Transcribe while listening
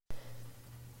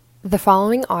The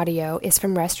following audio is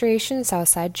from Restoration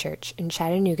Southside Church in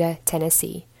Chattanooga,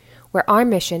 Tennessee, where our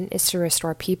mission is to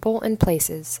restore people and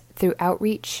places through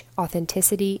outreach,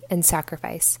 authenticity, and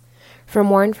sacrifice. For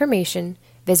more information,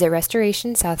 visit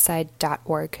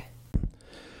restorationsouthside.org.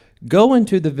 Go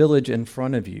into the village in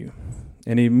front of you,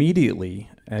 and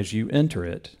immediately as you enter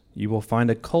it, you will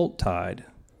find a colt tied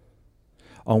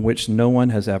on which no one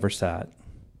has ever sat.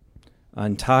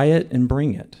 Untie it and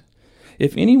bring it.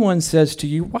 If anyone says to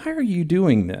you, "Why are you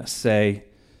doing this?" say,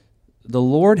 "The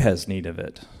Lord has need of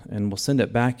it, and will send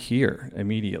it back here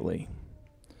immediately."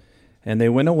 And they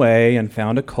went away and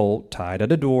found a colt tied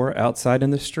at a door outside in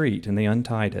the street, and they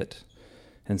untied it.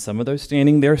 And some of those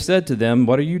standing there said to them,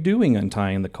 "What are you doing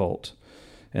untying the colt?"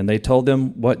 And they told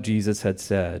them what Jesus had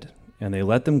said, and they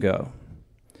let them go.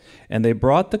 And they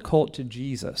brought the colt to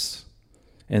Jesus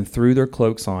and threw their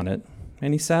cloaks on it,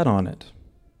 and he sat on it.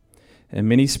 And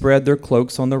many spread their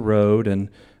cloaks on the road, and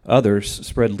others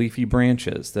spread leafy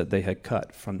branches that they had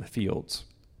cut from the fields.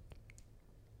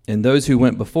 And those who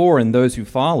went before and those who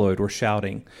followed were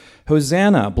shouting,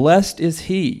 "Hosanna, blessed is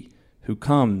he who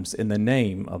comes in the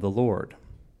name of the Lord.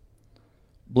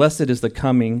 Blessed is the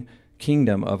coming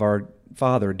kingdom of our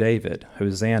father David.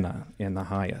 Hosanna in the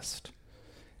highest."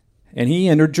 And he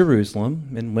entered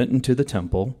Jerusalem and went into the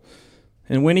temple.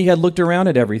 And when he had looked around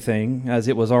at everything, as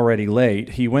it was already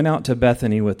late, he went out to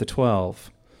Bethany with the 12.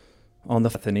 On the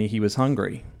Bethany he was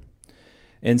hungry.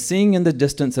 And seeing in the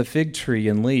distance a fig tree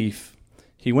in leaf,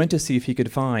 he went to see if he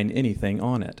could find anything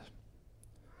on it.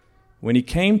 When he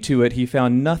came to it, he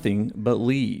found nothing but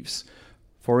leaves,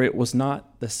 for it was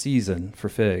not the season for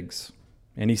figs.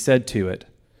 And he said to it,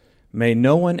 "May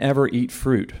no one ever eat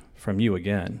fruit from you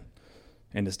again."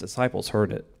 And his disciples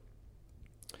heard it.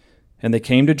 And they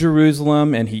came to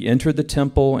Jerusalem, and he entered the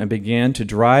temple and began to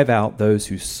drive out those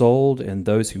who sold and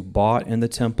those who bought in the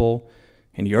temple.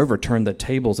 And he overturned the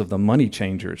tables of the money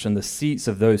changers and the seats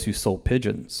of those who sold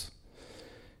pigeons.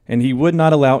 And he would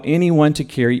not allow anyone to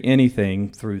carry anything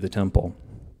through the temple.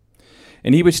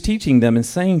 And he was teaching them and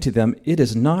saying to them, "It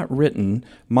is not written,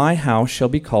 'My house shall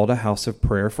be called a house of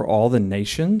prayer for all the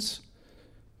nations'?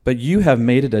 But you have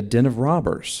made it a den of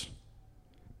robbers."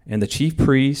 And the chief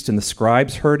priests and the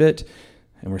scribes heard it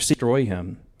and were seeking to destroy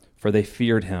him, for they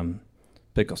feared him,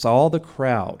 because all the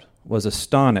crowd was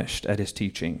astonished at his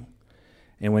teaching.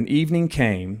 And when evening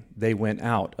came, they went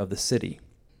out of the city.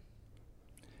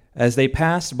 As they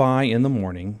passed by in the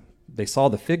morning, they saw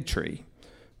the fig tree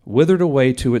withered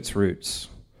away to its roots.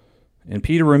 And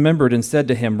Peter remembered and said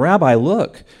to him, "Rabbi,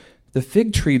 look, the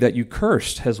fig tree that you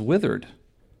cursed has withered."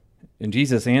 And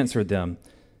Jesus answered them,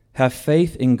 "Have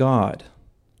faith in God.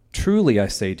 Truly I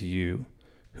say to you,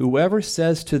 whoever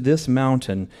says to this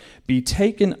mountain, 'Be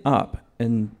taken up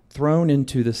and thrown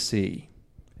into the sea,'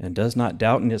 and does not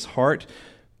doubt in his heart,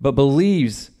 but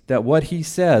believes that what he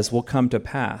says will come to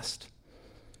pass,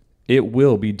 it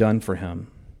will be done for him.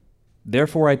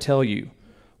 Therefore I tell you,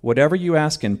 whatever you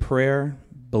ask in prayer,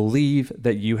 believe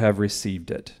that you have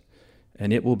received it,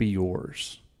 and it will be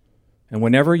yours. And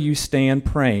whenever you stand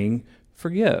praying,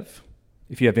 forgive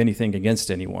if you have anything against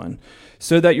anyone,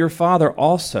 so that your Father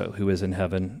also, who is in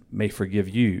heaven, may forgive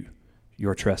you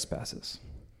your trespasses."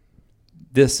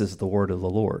 This is the word of the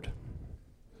Lord.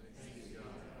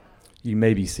 You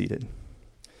may be seated.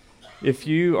 If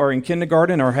you are in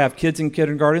kindergarten or have kids in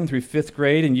kindergarten through 5th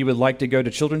grade and you would like to go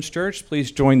to Children's Church,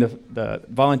 please join the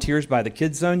volunteers by the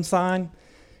Kids Zone sign.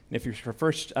 And if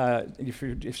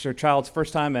it's your child's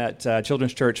first time at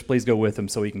Children's Church, please go with them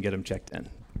so we can get them checked in.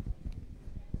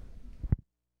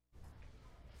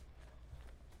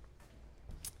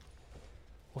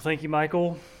 Well, thank you,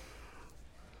 Michael.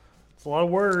 It's a lot of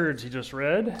words you just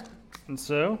read. And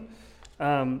so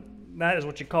that is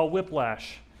what you call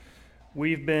whiplash.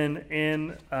 We've been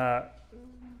in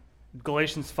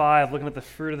Galatians 5, looking at the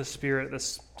fruit of the Spirit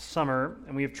this summer,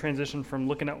 and we have transitioned from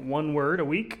looking at one word a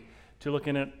week to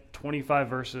looking at 25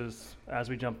 verses as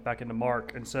we jump back into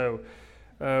Mark. And so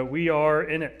we are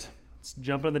in it. Let's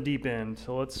jump in the deep end.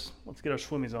 So let's get our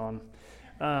swimmies on.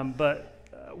 But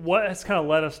what has kind of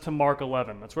led us to Mark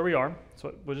 11? That's where we are. That's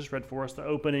what was just read for us, the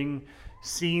opening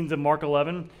scenes of Mark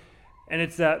 11. And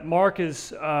it's that Mark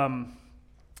is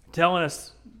telling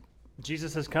us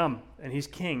Jesus has come and he's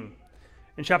king.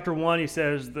 In chapter 1, he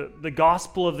says the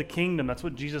gospel of the kingdom, that's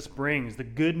what Jesus brings, the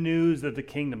good news of the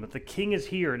kingdom, that the king is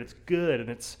here and it's good, and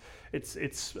it's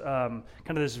kind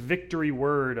of this victory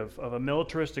word of a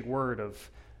militaristic word of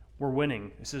we're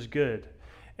winning, this is good.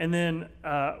 And then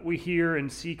we hear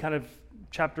and see kind of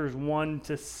chapters 1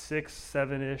 to 6,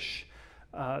 7-ish,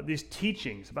 these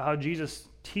teachings about how Jesus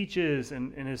teaches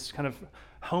in his kind of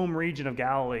home region of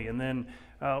Galilee. And then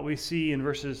We see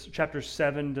in chapters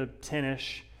 7 to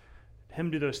 10-ish,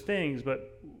 him do those things,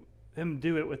 but him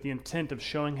do it with the intent of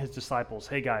showing his disciples,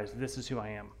 hey guys, this is who I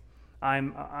am.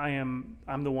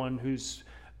 I'm the one who's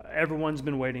everyone's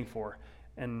been waiting for,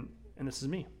 and this is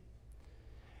me.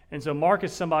 And so Mark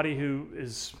is somebody who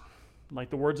is, like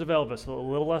the words of Elvis, a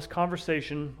little less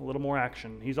conversation, a little more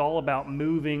action. He's all about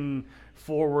moving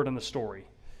forward in the story.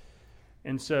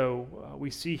 And so we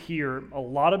see here a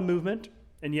lot of movement,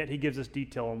 and yet he gives us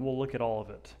detail, and we'll look at all of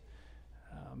it.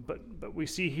 But we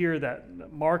see here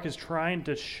that Mark is trying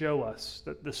to show us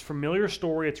that this familiar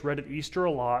story, it's read at Easter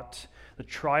a lot, the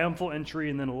triumphal entry,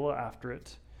 and then a little after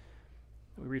it,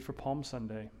 we read for Palm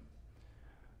Sunday.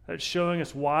 That's showing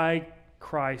us why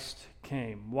Christ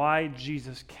came, why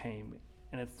Jesus came,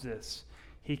 and it's this.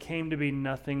 He came to be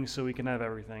nothing so we can have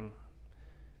everything.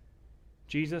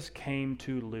 Jesus came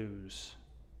to lose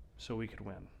so we could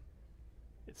win.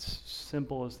 It's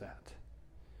simple as that.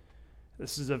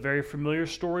 This is a very familiar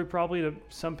story probably to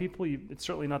some people. It's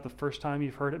certainly not the first time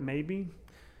you've heard it, maybe.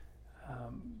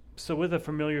 So with a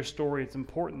familiar story, it's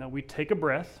important that we take a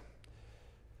breath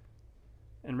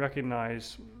and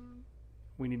recognize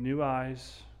we need new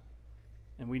eyes,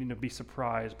 and we need to be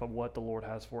surprised by what the Lord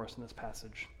has for us in this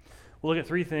passage. We'll look at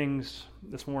three things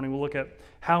this morning. We'll look at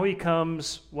how he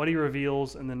comes, what he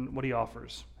reveals, and then what he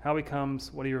offers. How he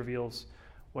comes, what he reveals,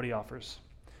 what he offers.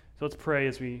 So let's pray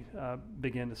as we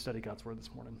begin to study God's word this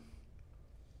morning.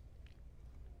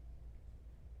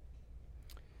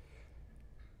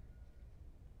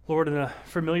 Lord, in a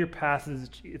familiar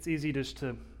passage, it's easy just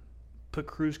to put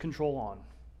cruise control on,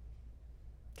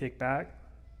 kick back.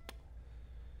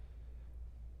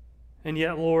 And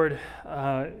yet, Lord,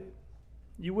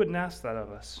 you wouldn't ask that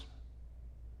of us.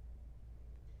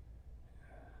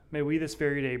 May we this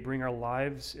very day bring our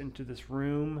lives into this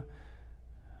room,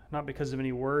 not because of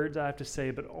any words I have to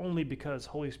say, but only because,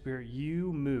 Holy Spirit,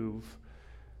 you move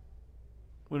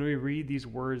when we read these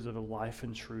words of life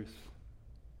and truth,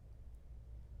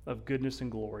 of goodness and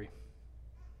glory.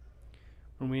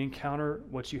 When we encounter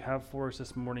what you have for us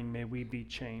this morning, may we be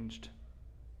changed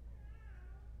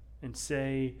and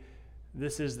say,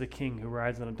 this is the King who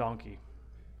rides on a donkey.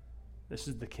 This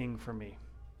is the King for me,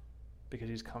 because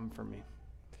he's come for me.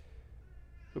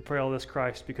 We pray all this,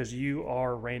 Christ, because you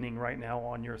are reigning right now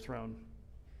on your throne.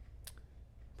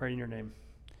 Pray in your name.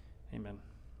 Amen.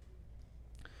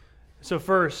 So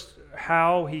first,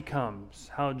 how he comes,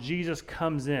 how Jesus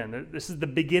comes in. This is the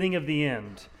beginning of the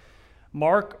end.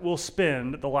 Mark will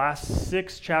spend the last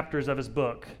 6 chapters of his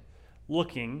book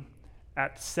looking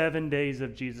at 7 days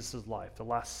of Jesus' life, the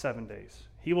last 7 days.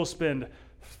 He will spend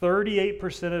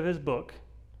 38% of his book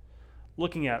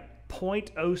looking at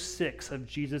 0.06 of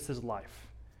Jesus' life.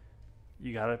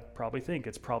 You got to probably think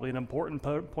it's probably an important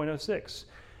 0.06.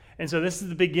 And so this is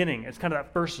the beginning. It's kind of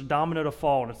that first domino to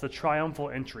fall, and it's the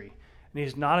triumphal entry. And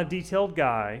he's not a detailed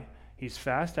guy. He's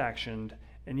fast-actioned,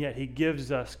 and yet he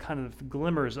gives us kind of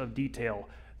glimmers of detail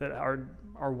that are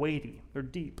weighty. They're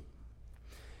deep.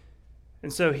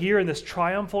 And so here in this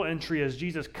triumphal entry, as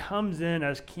Jesus comes in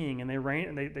as king, and they reign,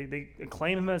 and they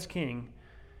acclaim him as king,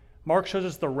 Mark shows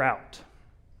us the route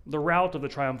of the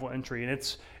triumphal entry. And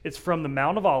it's from the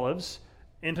Mount of Olives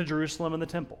into Jerusalem and the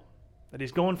temple. That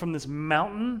he's going from this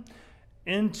mountain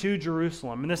into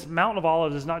Jerusalem. And this Mountain of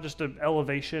Olives is not just an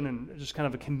elevation and just kind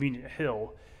of a convenient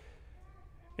hill.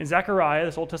 In Zechariah,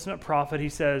 this Old Testament prophet, he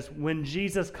says, when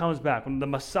Jesus comes back, when the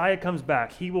Messiah comes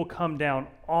back, he will come down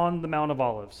on the Mount of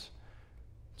Olives.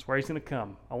 That's where he's going to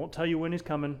come. I won't tell you when he's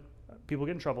coming. People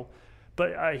get in trouble.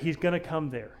 But he's going to come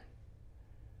there.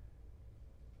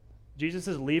 Jesus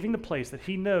is leaving the place that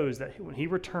he knows that when he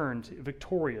returns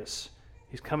victorious,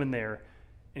 he's coming there.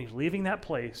 And he's leaving that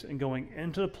place and going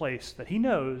into the place that he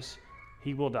knows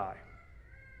he will die.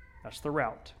 That's the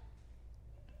route.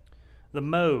 The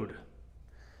mode.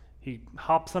 He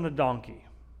hops on a donkey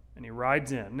and he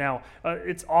rides in. Now,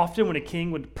 it's often when a king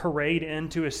would parade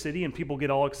into a city and people get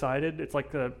all excited. It's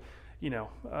like the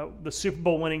Super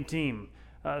Bowl winning team.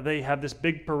 They have this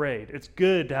big parade. It's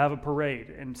good to have a parade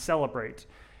and celebrate.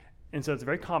 And so it's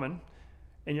very common.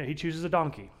 And yet he chooses a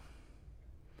donkey.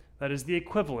 That is the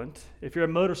equivalent, if you're a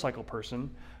motorcycle person,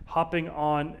 hopping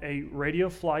on a Radio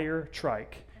Flyer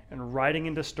trike and riding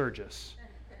into Sturgis.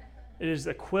 It is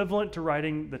equivalent to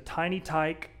riding the tiny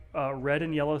tyke red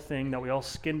and yellow thing that we all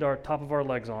skinned our top of our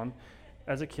legs on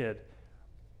as a kid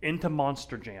into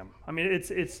Monster Jam. I mean,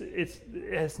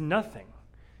 it has nothing.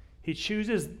 He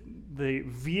chooses the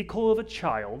vehicle of a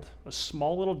child, a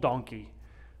small little donkey,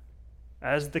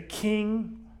 as the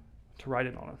king to ride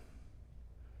it on.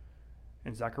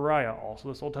 And Zechariah, also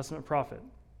this Old Testament prophet,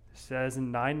 says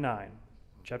in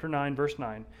chapter 9, verse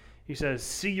 9, He says,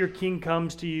 see, your king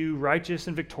comes to you, righteous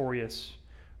and victorious.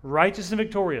 Righteous and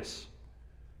victorious.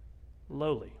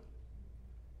 Lowly.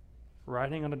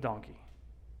 Riding on a donkey.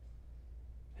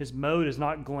 His mode is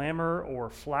not glamour or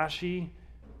flashy.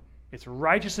 It's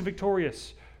righteous and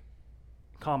victorious,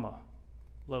 comma,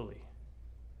 lowly.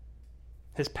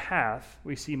 His path,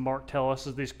 we see Mark tell us,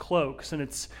 is these cloaks, and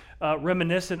it's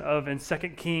reminiscent of in 2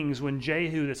 Kings when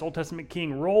Jehu, this Old Testament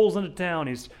king, rolls into town.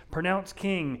 He's pronounced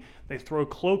king. They throw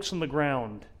cloaks on the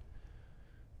ground.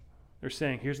 They're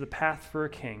saying, here's the path for a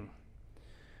king.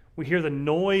 We hear the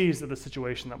noise of the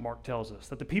situation that Mark tells us,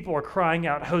 that the people are crying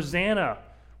out, Hosanna,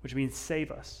 which means save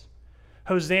us.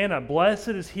 Hosanna, blessed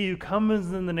is he who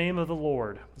comes in the name of the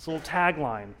Lord. This little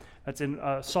tagline that's in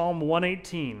Psalm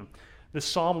 118. This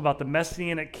psalm about the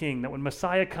Messianic king, that when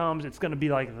Messiah comes, it's going to be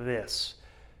like this.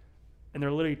 And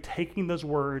they're literally taking those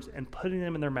words and putting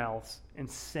them in their mouths and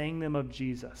saying them of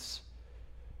Jesus.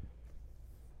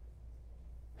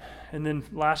 And then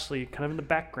lastly, kind of in the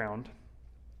background,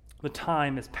 the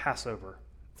time is Passover.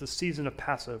 It's a season of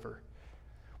Passover,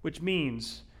 which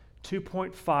means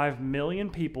 2.5 million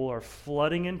people are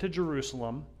flooding into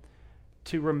Jerusalem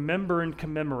to remember and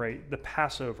commemorate the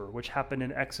Passover, which happened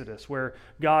in Exodus, where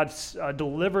God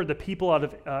delivered the people out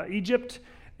of Egypt,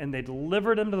 and they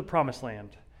delivered them to the Promised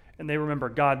Land. And they remember,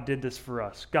 God did this for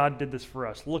us. God did this for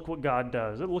us. Look what God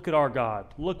does. Look at our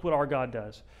God. Look what our God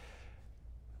does.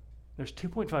 There's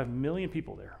 2.5 million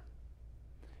people there.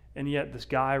 And yet this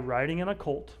guy riding in a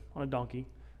colt on a donkey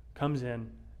comes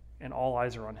in, and all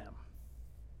eyes are on him.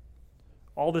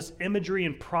 All this imagery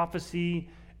and prophecy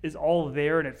is all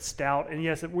there, and it's stout. And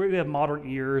yes, we have modern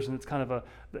ears, and it's kind of an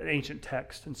ancient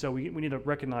text, and so we need to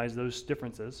recognize those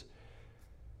differences.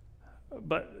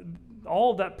 But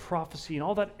all of that prophecy and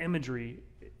all that imagery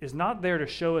is not there to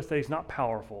show us that he's not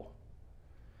powerful.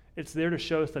 It's there to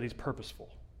show us that he's purposeful.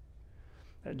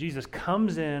 That Jesus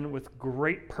comes in with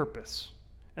great purpose,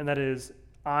 and that is,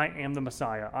 I am the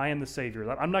Messiah. I am the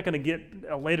Savior. I'm not going to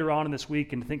get later on in this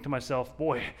week and think to myself,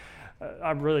 boy,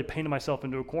 I'm really painting myself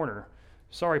into a corner.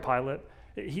 Sorry, Pilate.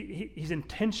 He's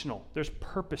intentional. There's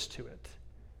purpose to it.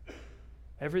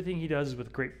 Everything he does is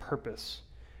with great purpose.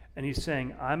 And he's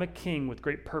saying, I'm a king with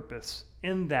great purpose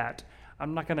in that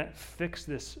I'm not going to fix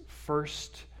this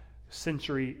first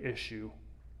century issue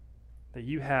that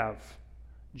you have,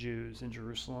 Jews in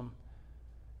Jerusalem.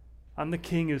 I'm the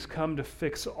king who's come to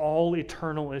fix all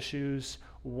eternal issues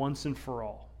once and for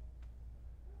all.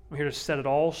 I'm here to set it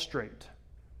all straight.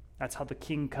 That's how the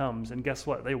king comes. And guess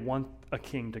what? They want a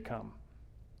king to come.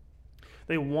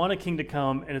 They want a king to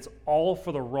come, and it's all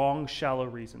for the wrong, shallow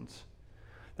reasons.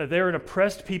 That they're an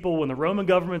oppressed people when the Roman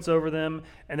government's over them,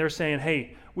 and they're saying,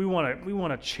 hey, we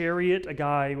want a chariot, a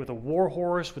guy with a war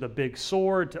horse with a big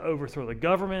sword to overthrow the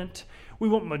government. We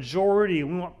want majority.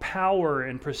 We want power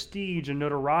and prestige and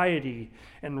notoriety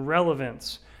and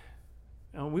relevance.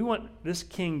 And we want this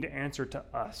king to answer to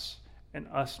us, and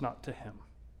us not to him.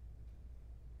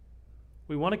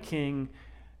 We want a king,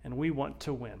 and we want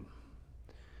to win.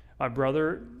 My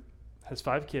brother has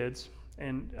 5 kids,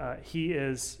 and he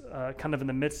is kind of in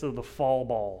the midst of the fall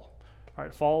ball, all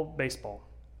right, fall baseball,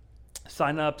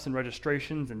 sign-ups and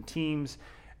registrations and teams,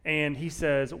 and he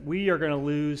says, we are going to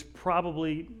lose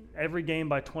probably every game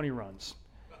by 20 runs.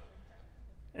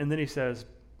 And then he says,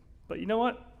 but you know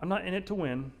what? I'm not in it to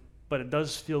win, but it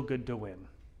does feel good to win.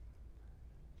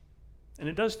 And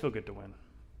it does feel good to win.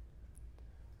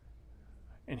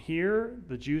 And here,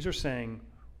 the Jews are saying,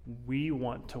 we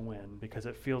want to win because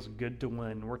it feels good to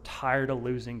win. We're tired of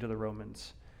losing to the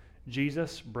Romans.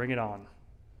 Jesus, bring it on.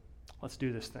 Let's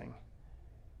do this thing.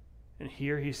 And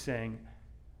here he's saying,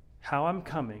 how I'm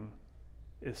coming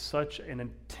is such an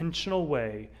intentional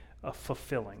way of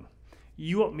fulfilling.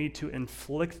 You want me to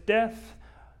inflict death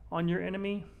on your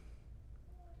enemy?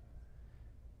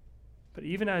 But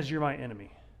even as you're my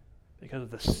enemy, because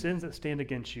of the sins that stand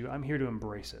against you, I'm here to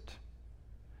embrace it.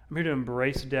 I'm here to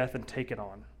embrace death and take it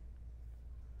on.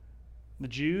 The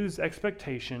Jews'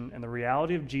 expectation and the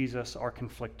reality of Jesus are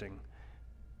conflicting.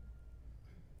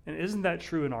 And isn't that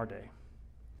true in our day?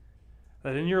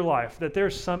 That in your life, that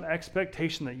there's some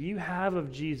expectation that you have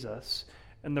of Jesus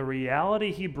and the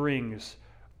reality he brings,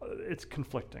 it's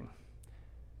conflicting.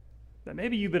 That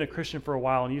maybe you've been a Christian for a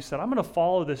while and you said, I'm going to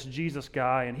follow this Jesus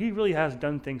guy and he really has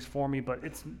done things for me, but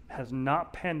it has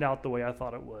not panned out the way I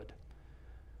thought it would.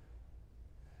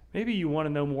 Maybe you want to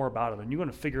know more about him and you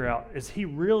want to figure out, is he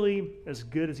really as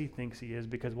good as he thinks he is?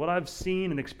 Because what I've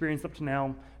seen and experienced up to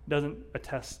now doesn't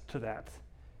attest to that.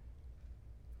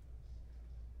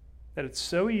 That it's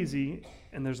so easy,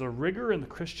 and there's a rigor in the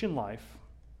Christian life,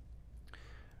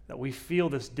 that we feel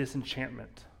this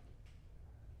disenchantment.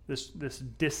 this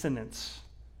dissonance,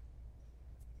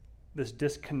 this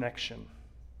disconnection,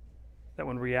 that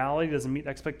when reality doesn't meet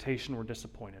expectation, we're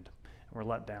disappointed and we're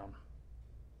let down.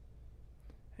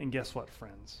 And guess what,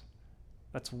 friends?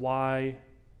 That's why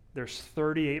there's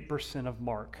 38% of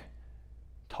Mark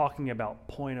talking about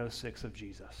 0.06 of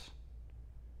Jesus.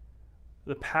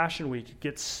 The Passion Week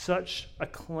gets such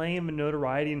acclaim and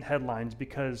notoriety in headlines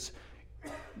because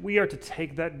we are to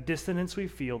take that dissonance we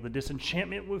feel, the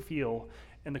disenchantment we feel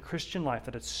in the Christian life,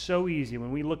 that it's so easy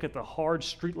when we look at the hard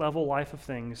street level life of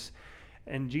things,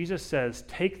 and Jesus says,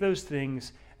 take those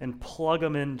things and plug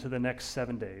them into the next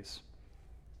 7 days.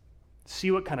 See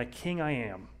what kind of king I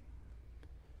am.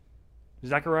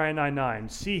 Zechariah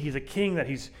 9:9. See, he's a king that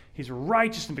he's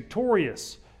righteous and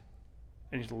victorious,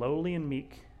 and he's lowly and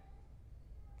meek.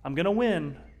 I'm going to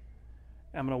win.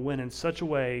 I'm going to win in such a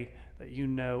way that you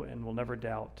know and will never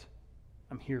doubt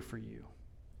I'm here for you.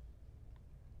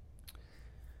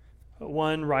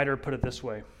 One writer put it this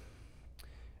way.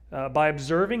 By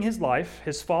observing his life,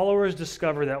 his followers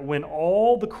discover that when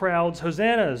all the crowd's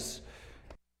hosannas,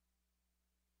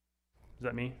 is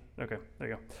that me? Okay, there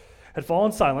you go, had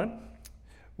fallen silent,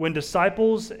 when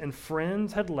disciples and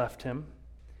friends had left him,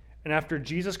 and after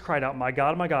Jesus cried out, my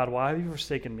God, why have you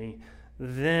forsaken me?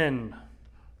 Then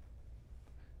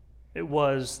it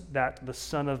was that the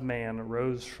Son of Man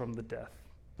rose from death.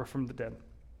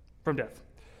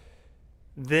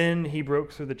 Then he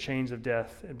broke through the chains of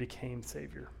death and became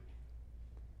Savior.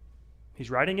 He's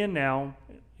riding in now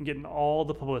and getting all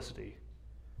the publicity.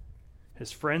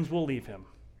 His friends will leave him.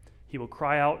 He will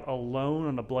cry out alone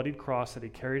on a bloodied cross that he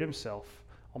carried himself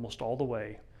almost all the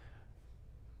way.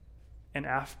 And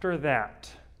after that,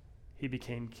 he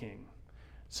became king.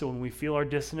 So when we feel our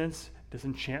dissonance,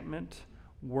 disenchantment,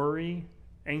 worry,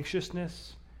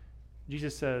 anxiousness,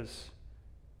 Jesus says,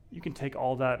 you can take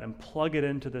all that and plug it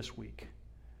into this week,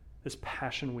 this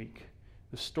Passion Week,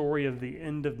 the story of the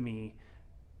end of me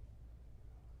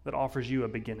that offers you a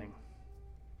beginning.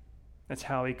 That's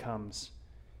how he comes.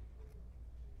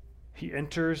 He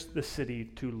enters the city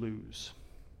to lose,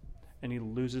 and he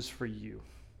loses for you.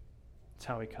 That's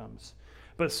how he comes.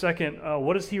 But second,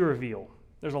 what does he reveal?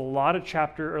 There's a lot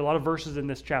of verses in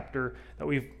this chapter that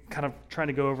we've kind of trying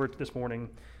to go over this morning.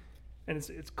 And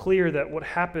it's clear that what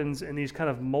happens in these kind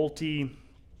of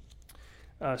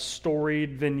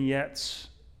multi-storied vignettes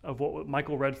of what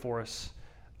Michael read for us,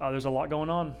 there's a lot going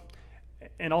on.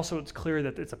 And also it's clear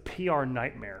that it's a PR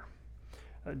nightmare.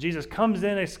 Jesus comes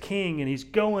in as king, and he's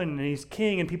going, and he's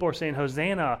king, and people are saying,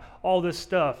 Hosanna, all this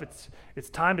stuff. It's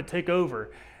time to take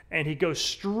over. And he goes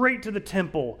straight to the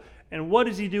temple. And what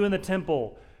does he do in the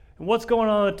temple? And what's going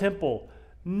on in the temple?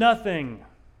 Nothing.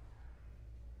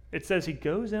 It says he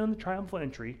goes in the triumphal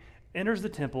entry, enters the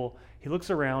temple, he looks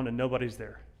around, and nobody's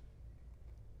there.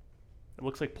 It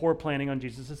looks like poor planning on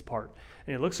Jesus' part.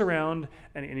 And he looks around,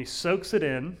 and he soaks it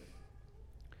in,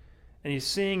 and he's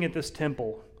seeing at this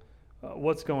temple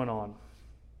what's going on.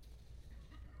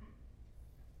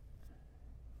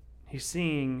 He's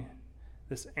seeing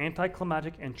this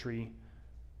anticlimactic entry,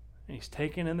 and he's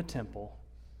taken in the temple,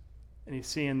 and he's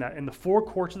seeing that in the four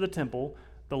courts of the temple,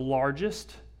 the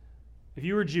largest, if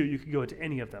you were a Jew, you could go into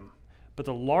any of them, but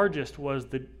the largest was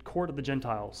the court of the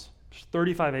Gentiles, just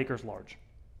 35 acres large.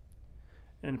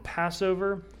 And in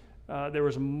Passover, there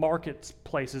was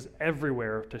marketplaces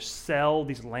everywhere to sell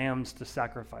these lambs to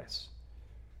sacrifice.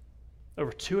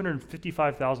 Over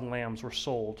 255,000 lambs were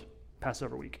sold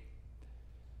Passover week.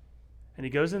 And he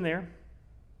goes in there.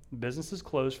 Business is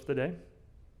closed for the day.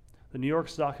 The New York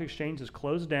Stock Exchange is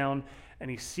closed down,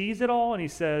 and he sees it all, and he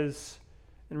says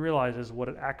and realizes what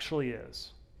it actually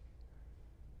is.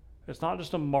 It's not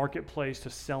just a marketplace to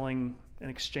selling and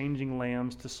exchanging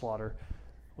lambs to slaughter.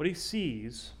 What he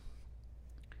sees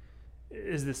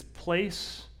is this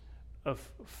place of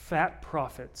fat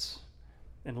profits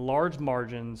and large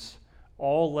margins,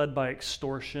 all led by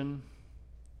extortion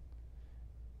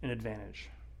and advantage.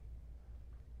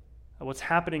 What's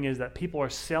happening is that people are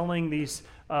selling these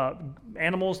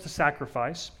animals to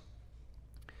sacrifice,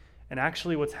 and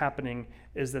actually what's happening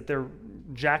is that they're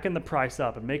jacking the price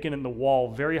up and making it in the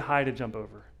wall very high to jump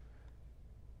over.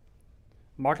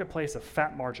 Marketplace of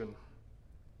fat margin.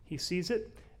 He sees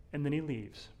it, and then he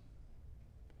leaves.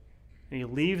 And he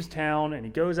leaves town, and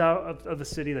he goes out of the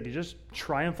city that he just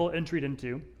triumphal entered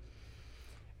into.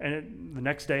 And the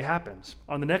next day happens.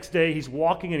 On the next day, he's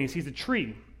walking, and he sees a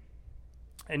tree.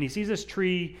 And he sees this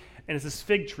tree, and it's this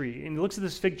fig tree. And he looks at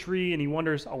this fig tree, and he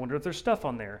wonders, I wonder if there's stuff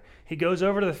on there. He goes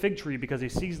over to the fig tree because he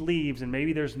sees leaves, and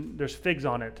maybe there's figs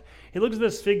on it. He looks at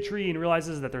this fig tree and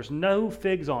realizes that there's no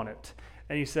figs on it.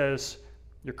 And he says,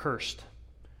 you're cursed.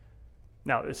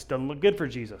 Now, this doesn't look good for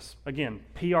Jesus. Again,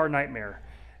 PR nightmare.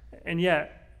 And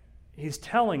yet, he's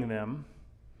telling them,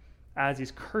 as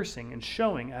he's cursing and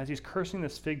showing, as he's cursing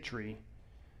this fig tree,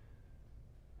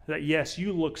 that yes,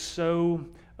 you look so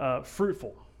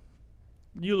fruitful.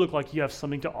 You look like you have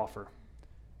something to offer.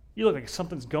 You look like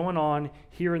something's going on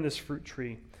here in this fruit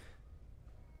tree.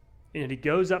 And he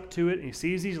goes up to it and he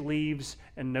sees these leaves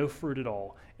and no fruit at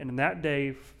all. And in that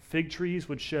day, fig trees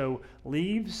would show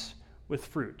leaves with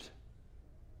fruit.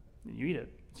 You eat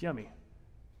it. It's yummy.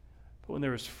 But when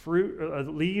there is fruit,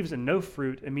 leaves and no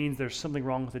fruit, it means there's something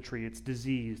wrong with the tree. It's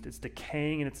diseased, it's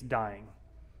decaying, and it's dying.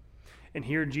 And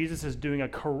here Jesus is doing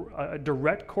a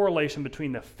direct correlation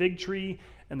between the fig tree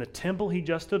and the temple he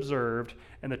just observed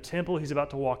and the temple he's about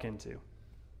to walk into.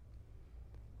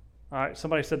 All right,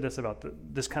 somebody said this about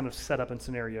this kind of setup and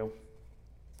scenario.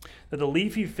 That the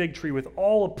leafy fig tree with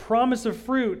all a promise of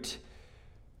fruit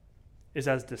is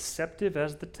as deceptive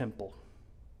as the temple,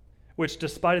 which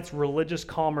despite its religious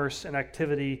commerce and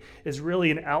activity is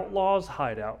really an outlaw's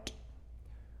hideout.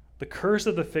 The curse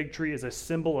of the fig tree is a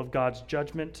symbol of God's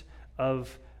judgment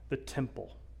of the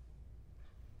temple.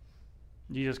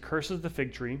 Jesus curses the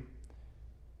fig tree,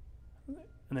 and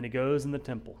then he goes in the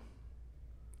temple.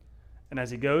 And as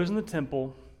he goes in the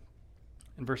temple,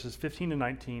 in verses 15 to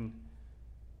 19,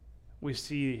 we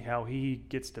see how he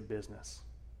gets to business.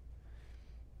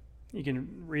 You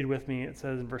can read with me. It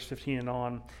says in verse 15 and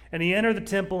on, and he entered the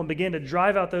temple and began to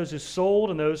drive out those who sold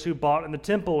and those who bought in the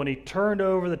temple. And he turned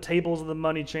over the tables of the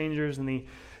money changers and the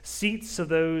seats of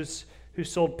those who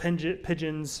sold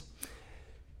pigeons.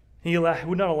 He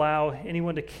would not allow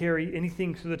anyone to carry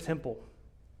anything through the temple.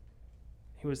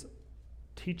 He was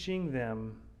teaching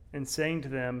them and saying to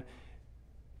them,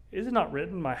 is it not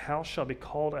written, my house shall be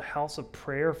called a house of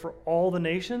prayer for all the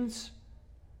nations?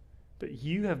 But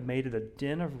you have made it a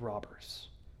den of robbers.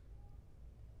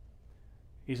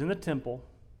 He's in the temple,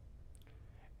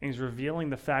 and he's revealing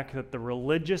the fact that the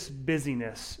religious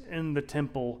busyness in the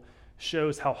temple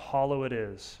shows how hollow it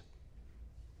is,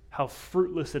 how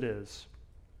fruitless it is.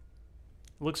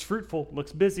 It looks fruitful,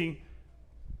 looks busy,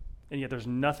 and yet there's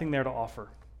nothing there to offer.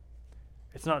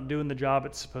 It's not doing the job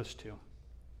it's supposed to.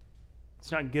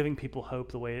 It's not giving people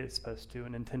hope the way it's supposed to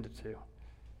and intended to.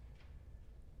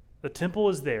 The temple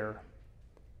is there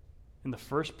in the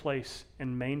first place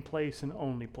and main place and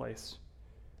only place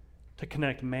to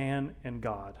connect man and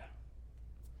God.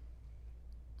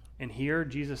 And here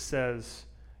Jesus says,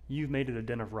 you've made it a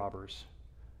den of robbers.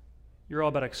 You're all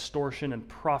about extortion and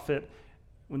profit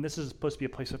when this is supposed to be a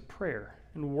place of prayer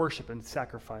and worship and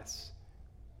sacrifice.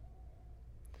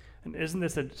 And isn't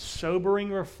this a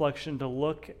sobering reflection to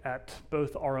look at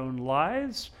both our own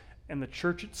lives and the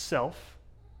church itself,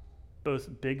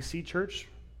 both Big C Church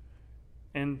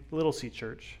and Little C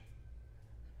Church,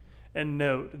 and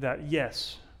note that,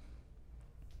 yes,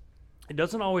 it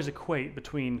doesn't always equate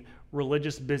between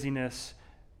religious busyness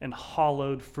and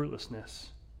hollowed fruitlessness,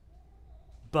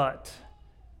 but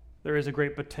there is a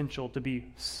great potential to be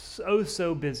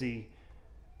so busy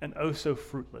and so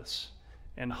fruitless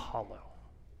and hollow.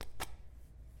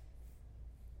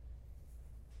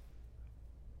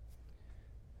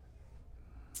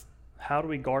 How do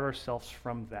we guard ourselves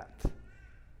from that?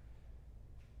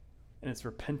 And it's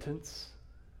repentance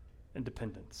and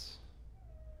dependence.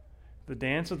 The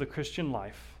dance of the Christian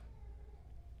life,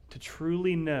 to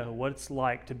truly know what it's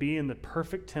like to be in the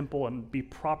perfect temple and be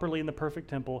properly in the perfect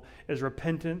temple, is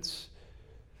repentance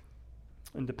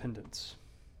and dependence.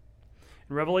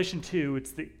 In Revelation 2,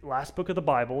 it's the last book of the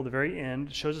Bible, the very end.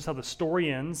 It shows us how the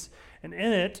story ends. And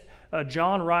in it,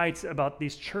 John writes about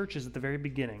these churches at the very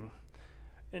beginning.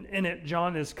 And in it,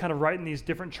 John is kind of writing these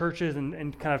different churches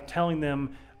and kind of telling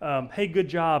them, hey, good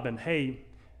job, and hey,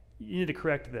 you need to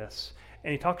correct this.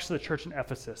 And he talks to the church in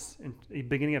Ephesus in the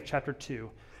beginning of chapter 2.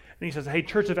 And he says, hey,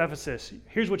 church of Ephesus,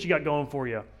 here's what you got going for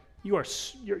you.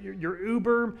 You're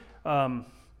uber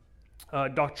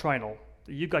doctrinal.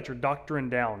 You've got your doctrine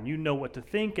down. You know what to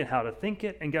think and how to think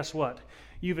it. And guess what?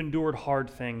 You've endured hard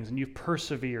things, and you've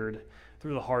persevered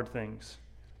through the hard things.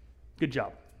 Good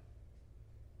job.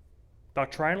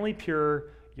 Doctrinally pure,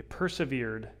 you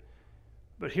persevered.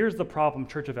 But here's the problem,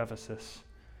 Church of Ephesus.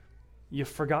 You've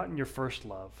forgotten your first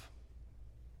love.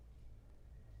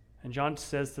 And John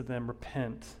says to them,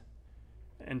 repent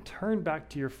and turn back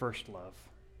to your first love.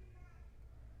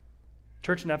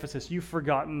 Church in Ephesus, you've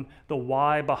forgotten the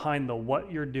why behind the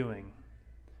what you're doing.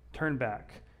 Turn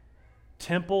back.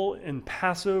 Temple and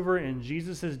Passover in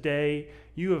Jesus' day,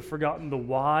 you have forgotten the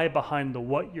why behind the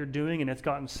what you're doing, and it's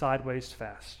gotten sideways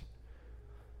fast.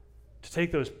 to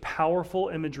take those powerful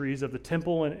imageries of the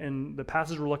temple and the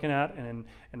passage we're looking at, and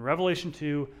in Revelation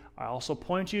 2, I also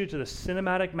point you to the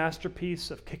cinematic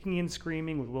masterpiece of Kicking and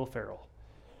Screaming with Will Ferrell.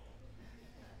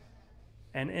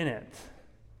 And in it,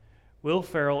 Will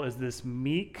Ferrell is this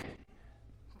meek,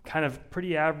 kind of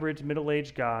pretty average,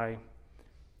 middle-aged guy,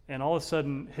 and all of a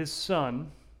sudden, his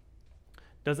son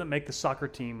doesn't make the soccer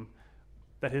team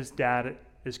that his dad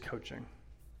is coaching.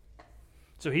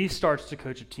 So he starts to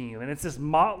coach a team, and it's this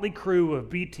motley crew of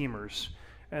B-teamers,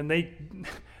 and they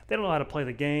don't know how to play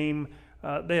the game.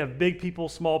 They have big people,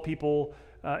 small people.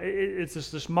 It's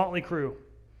just this motley crew.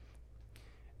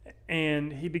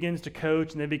 And he begins to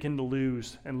coach, and they begin to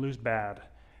lose, and lose bad.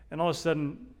 And all of a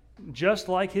sudden, just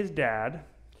like his dad,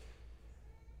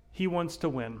 he wants to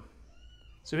win.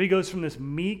 So he goes from this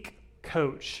meek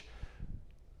coach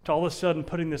to all of a sudden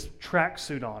putting this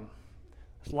tracksuit on.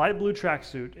 This light blue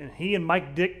tracksuit, and he and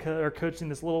Mike Dick are coaching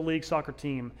this little league soccer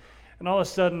team. And all of a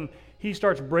sudden, he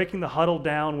starts breaking the huddle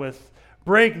down with,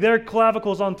 break their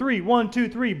clavicles on 3. 1, 2,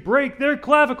 3, break their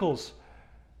clavicles.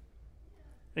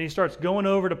 And he starts going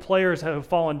over to players who have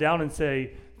fallen down and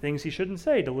say things he shouldn't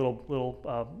say to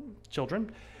little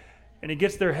children. And he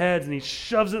gets their heads and he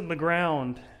shoves it in the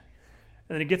ground.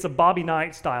 And then he gets a Bobby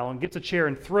Knight style and gets a chair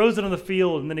and throws it on the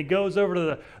field. And then he goes over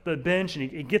to the bench and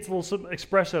he gets a little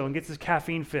espresso and gets his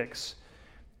caffeine fix.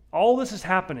 All this is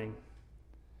happening.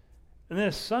 And then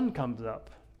his son comes up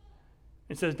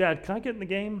and says, Dad, can I get in the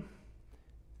game?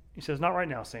 He says, not right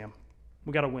now, Sam.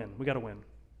 We got to win. We got to win.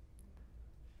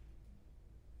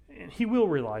 And he will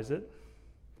realize it.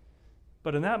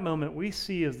 But in that moment, we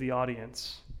see as the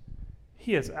audience,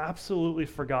 he has absolutely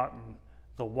forgotten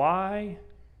the why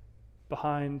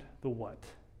behind the what.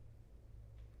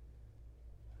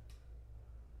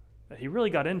 That he really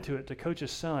got into it to coach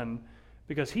his son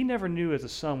because he never knew as a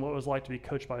son what it was like to be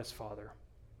coached by his father.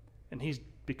 And he's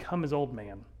become his old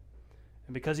man.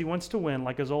 And because he wants to win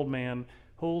like his old man,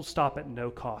 he'll stop at no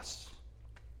cost.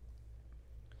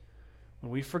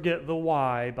 When we forget the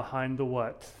why behind the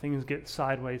what, things get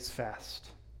sideways fast.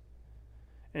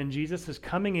 And Jesus is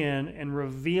coming in and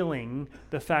revealing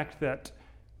the fact that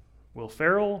Will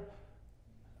Ferrell,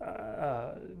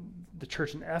 the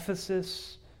church in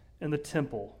Ephesus, and the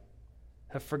temple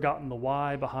have forgotten the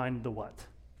why behind the what.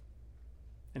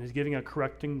 And he's giving a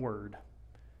correcting word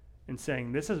and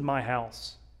saying, this is my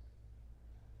house.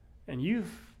 And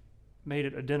you've made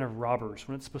it a den of robbers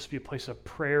when it's supposed to be a place of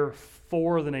prayer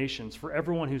for the nations, for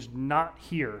everyone who's not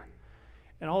here.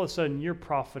 And all of a sudden, you're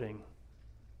profiting.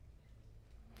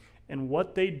 And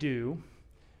what they do,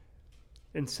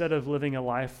 instead of living a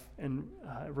life and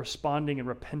responding in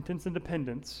repentance and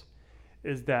dependence,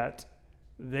 is that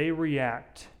they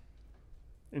react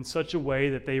in such a way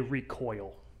that they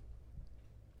recoil.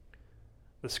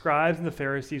 The scribes and the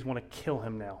Pharisees want to kill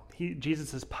him now.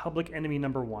 Jesus is public enemy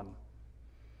number one.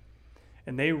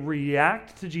 And they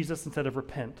react to Jesus instead of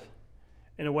repent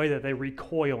in a way that they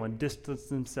recoil and distance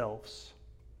themselves.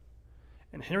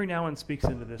 And Henry Nouwen speaks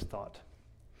into this thought.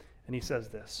 And he says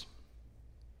this: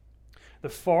 the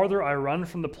farther I run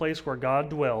from the place where God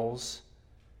dwells,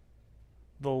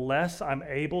 the less I'm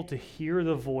able to hear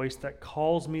the voice that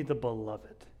calls me the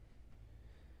beloved.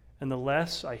 And the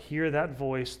less I hear that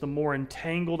voice, the more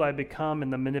entangled I become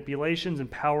in the manipulations and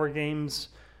power games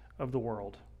of the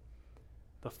world.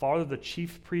 The farther the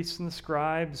chief priests and the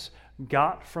scribes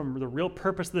got from the real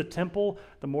purpose of the temple,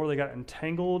 the more they got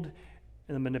entangled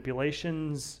in the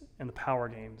manipulations and the power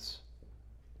games.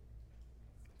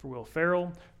 For Will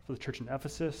Ferrell, for the church in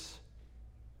Ephesus,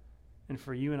 and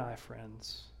for you and I,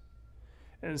 friends.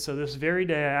 And so this very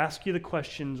day, I ask you the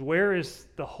questions: where is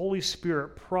the Holy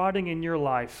Spirit prodding in your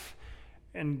life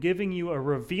and giving you a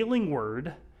revealing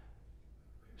word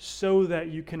so that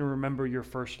you can remember your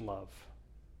first love?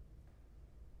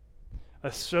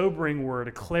 A sobering word,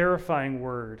 a clarifying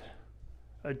word,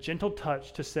 a gentle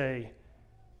touch to say,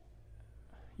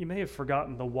 you may have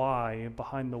forgotten the why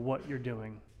behind the what you're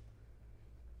doing.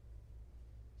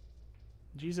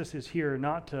 Jesus is here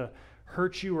not to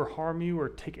hurt you or harm you or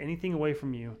take anything away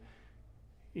from you.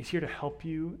 He's here to help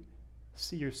you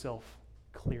see yourself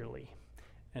clearly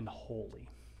and wholly.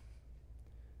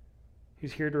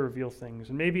 He's here to reveal things.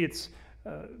 And maybe it's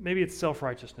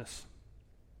self-righteousness.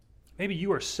 Maybe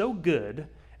you are so good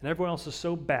and everyone else is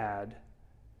so bad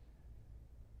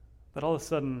that all of a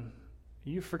sudden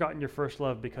you've forgotten your first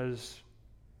love because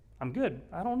I'm good.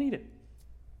 I don't need it.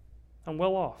 I'm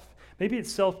well off. Maybe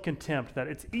it's self-contempt, that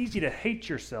it's easy to hate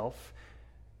yourself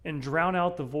and drown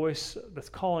out the voice that's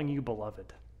calling you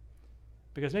beloved.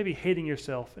 Because maybe hating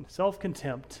yourself and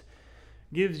self-contempt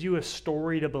gives you a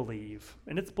story to believe,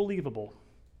 and it's believable.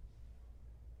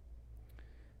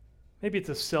 Maybe it's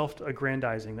a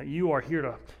self-aggrandizing, that you are here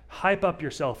to hype up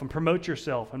yourself and promote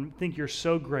yourself and think you're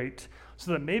so great,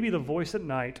 so that maybe the voice at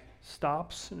night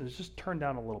stops and is just turned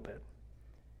down a little bit.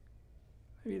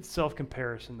 Maybe it's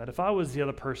self-comparison, that if I was the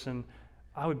other person,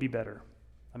 I would be better.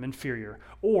 I'm inferior.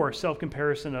 Or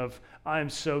self-comparison of, I'm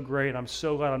so great, I'm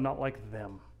so glad I'm not like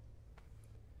them.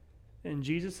 And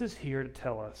Jesus is here to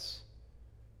tell us,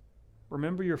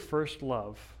 remember your first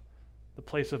love, the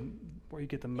place of where you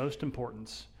get the most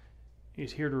importance.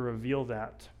 He's here to reveal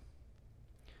that.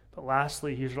 But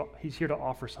lastly, he's here to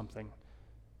offer something.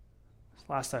 This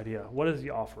last idea, what does he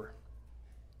offer?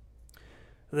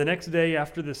 The next day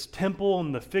after this temple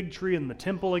and the fig tree and the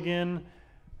temple again,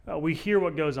 we hear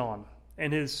what goes on.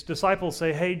 And his disciples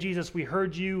say, hey, Jesus, we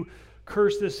heard you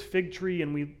curse this fig tree,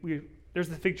 and there's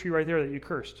the fig tree right there that you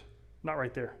cursed. Not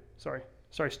right there. Sorry,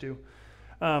 Stu.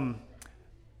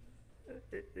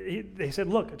 They said,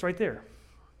 look, it's right there.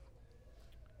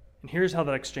 And here's how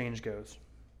that exchange goes.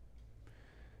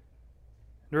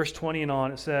 Verse 20 and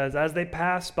on, it says, as they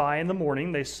passed by in the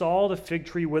morning, they saw the fig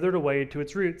tree withered away to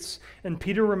its roots. And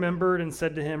Peter remembered and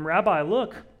said to him, Rabbi,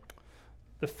 look,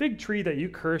 the fig tree that you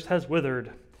cursed has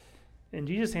withered. And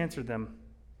Jesus answered them,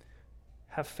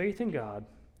 have faith in God.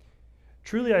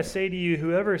 Truly I say to you,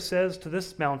 whoever says to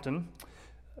this mountain,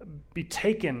 be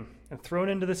taken and thrown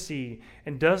into the sea,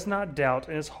 and does not doubt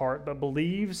in his heart, but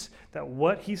believes that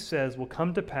what he says will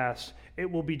come to pass,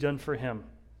 it will be done for him.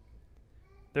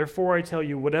 Therefore I tell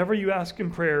you, whatever you ask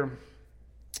in prayer,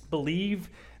 believe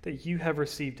that you have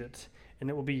received it, and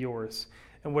it will be yours.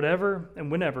 And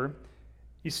whenever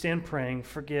you stand praying,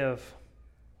 forgive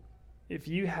if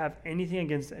you have anything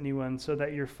against anyone, so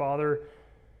that your Father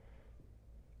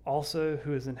also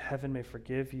who is in heaven may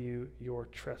forgive you your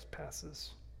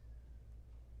trespasses.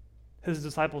 His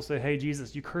disciples say, hey,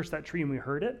 Jesus, you cursed that tree and we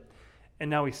heard it, and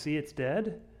now we see it's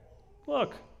dead.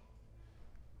 Look,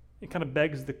 it kind of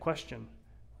begs the question.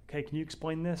 Okay, can you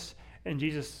explain this? And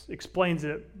Jesus explains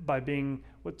it by being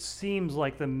what seems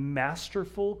like the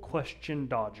masterful question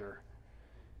dodger.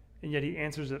 And yet he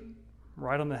answers it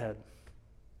right on the head.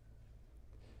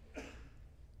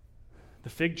 The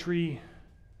fig tree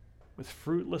with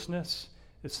fruitlessness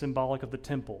is symbolic of the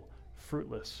temple,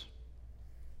 fruitless.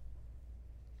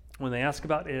 When they ask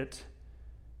about it,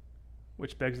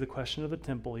 which begs the question of the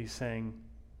temple, he's saying,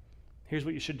 here's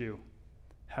what you should do.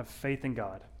 Have faith in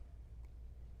God.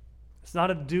 It's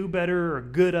not a do better or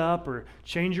good up or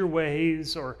change your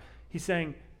ways, or he's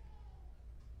saying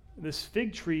this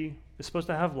fig tree is supposed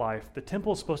to have life. The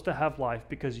temple is supposed to have life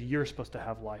because you're supposed to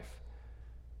have life.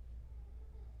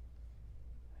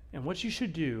 And what you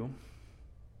should do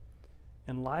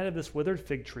in light of this withered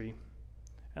fig tree,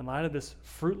 in light of this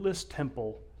fruitless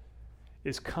temple,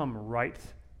 is come right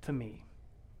to me.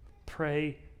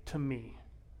 Pray to me.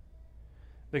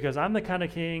 Because I'm the kind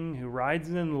of king who rides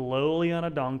in lowly on a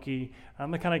donkey.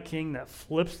 I'm the kind of king that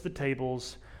flips the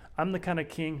tables. I'm the kind of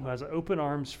king who has open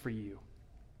arms for you.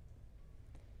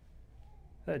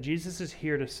 That Jesus is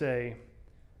here to say,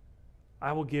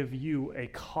 I will give you a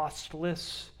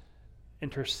costless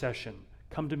intercession.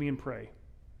 Come to me and pray.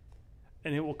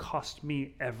 And it will cost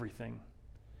me everything.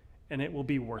 And it will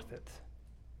be worth it.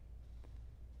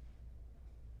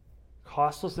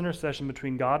 Costless intercession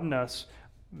between God and us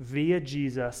via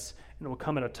Jesus, and it will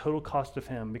come at a total cost of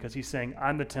him, because he's saying,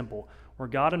 I'm the temple. Where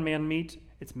God and man meet,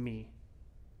 it's me.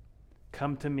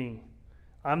 Come to me.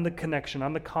 I'm the connection.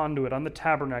 I'm the conduit. I'm the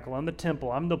tabernacle. I'm the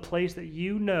temple. I'm the place that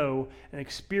you know and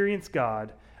experience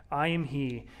God. I am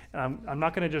he. And I'm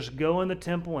not going to just go in the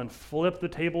temple and flip the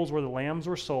tables where the lambs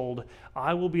were sold.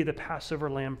 I will be the Passover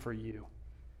lamb for you.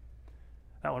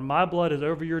 That when my blood is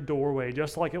over your doorway,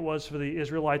 just like it was for the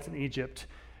Israelites in Egypt,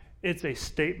 it's a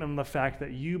statement of the fact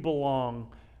that you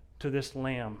belong to this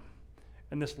lamb,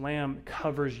 and this lamb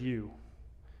covers you.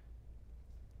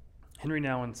 Henry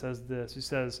Nouwen says this. He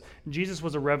says, Jesus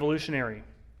was a revolutionary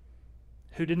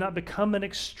who did not become an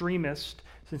extremist,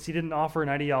 since he didn't offer an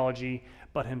ideology,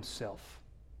 but himself.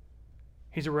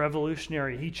 He's a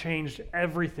revolutionary. He changed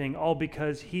everything, all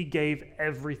because he gave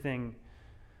everything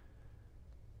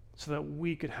so that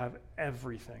we could have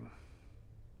everything.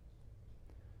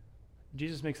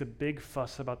 Jesus makes a big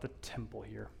fuss about the temple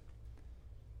here.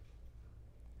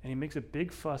 And he makes a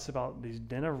big fuss about these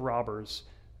den of robbers.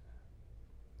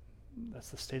 That's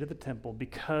the state of the temple.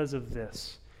 Because of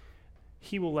this,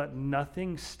 he will let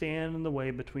nothing stand in the way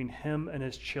between him and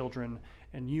his children,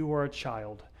 and you are a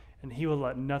child. And he will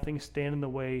let nothing stand in the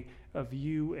way of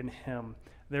you and him.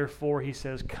 Therefore, he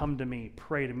says, come to me,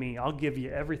 pray to me. I'll give you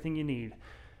everything you need.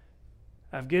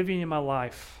 I've given you my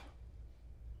life.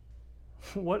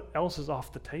 What else is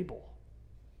off the table?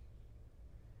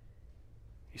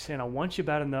 He's saying, I want you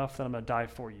bad enough that I'm going to die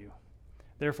for you.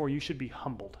 Therefore, you should be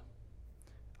humbled.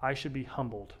 I should be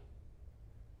humbled.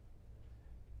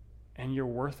 And you're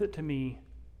worth it to me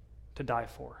to die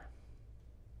for.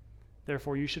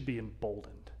 Therefore, you should be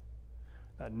emboldened.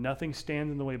 That nothing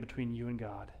stands in the way between you and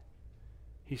God.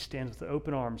 He stands with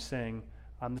open arms saying,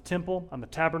 I'm the temple, I'm the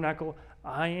tabernacle,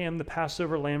 I am the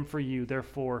Passover lamb for you.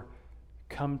 Therefore,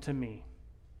 come to me.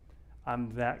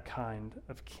 I'm that kind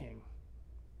of king.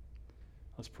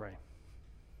 Let's pray.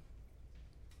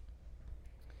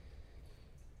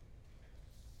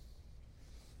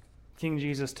 King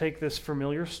Jesus, take this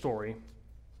familiar story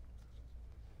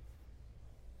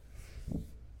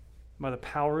by the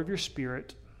power of your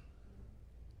Spirit,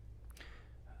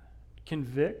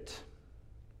 convict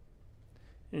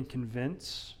and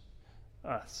convince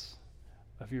us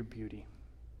of your beauty.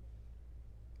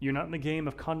 You're not in the game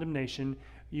of condemnation.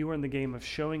 You are in the game of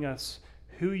showing us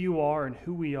who you are and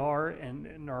who we are,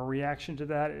 and our reaction to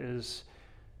that is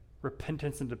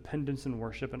repentance and dependence and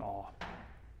worship and awe.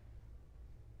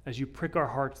 As you prick our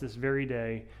hearts this very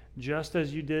day, just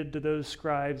as you did to those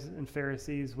scribes and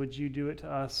Pharisees, would you do it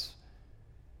to us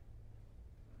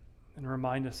and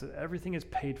remind us that everything is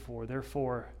paid for.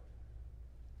 Therefore,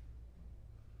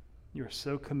 you are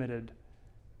so committed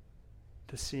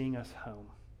to seeing us home.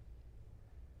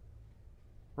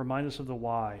 Remind us of the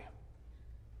why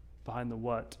behind the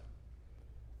what,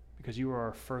 because you are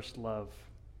our first love.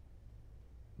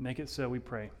 Make it so, we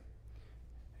pray.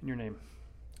 In your name.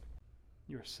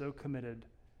 You are so committed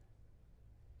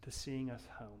to seeing us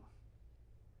home.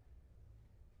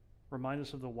 Remind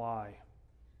us of the why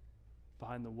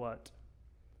behind the what,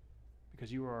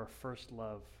 because you are our first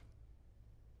love.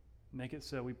 Make it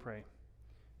so, we pray.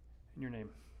 In your name.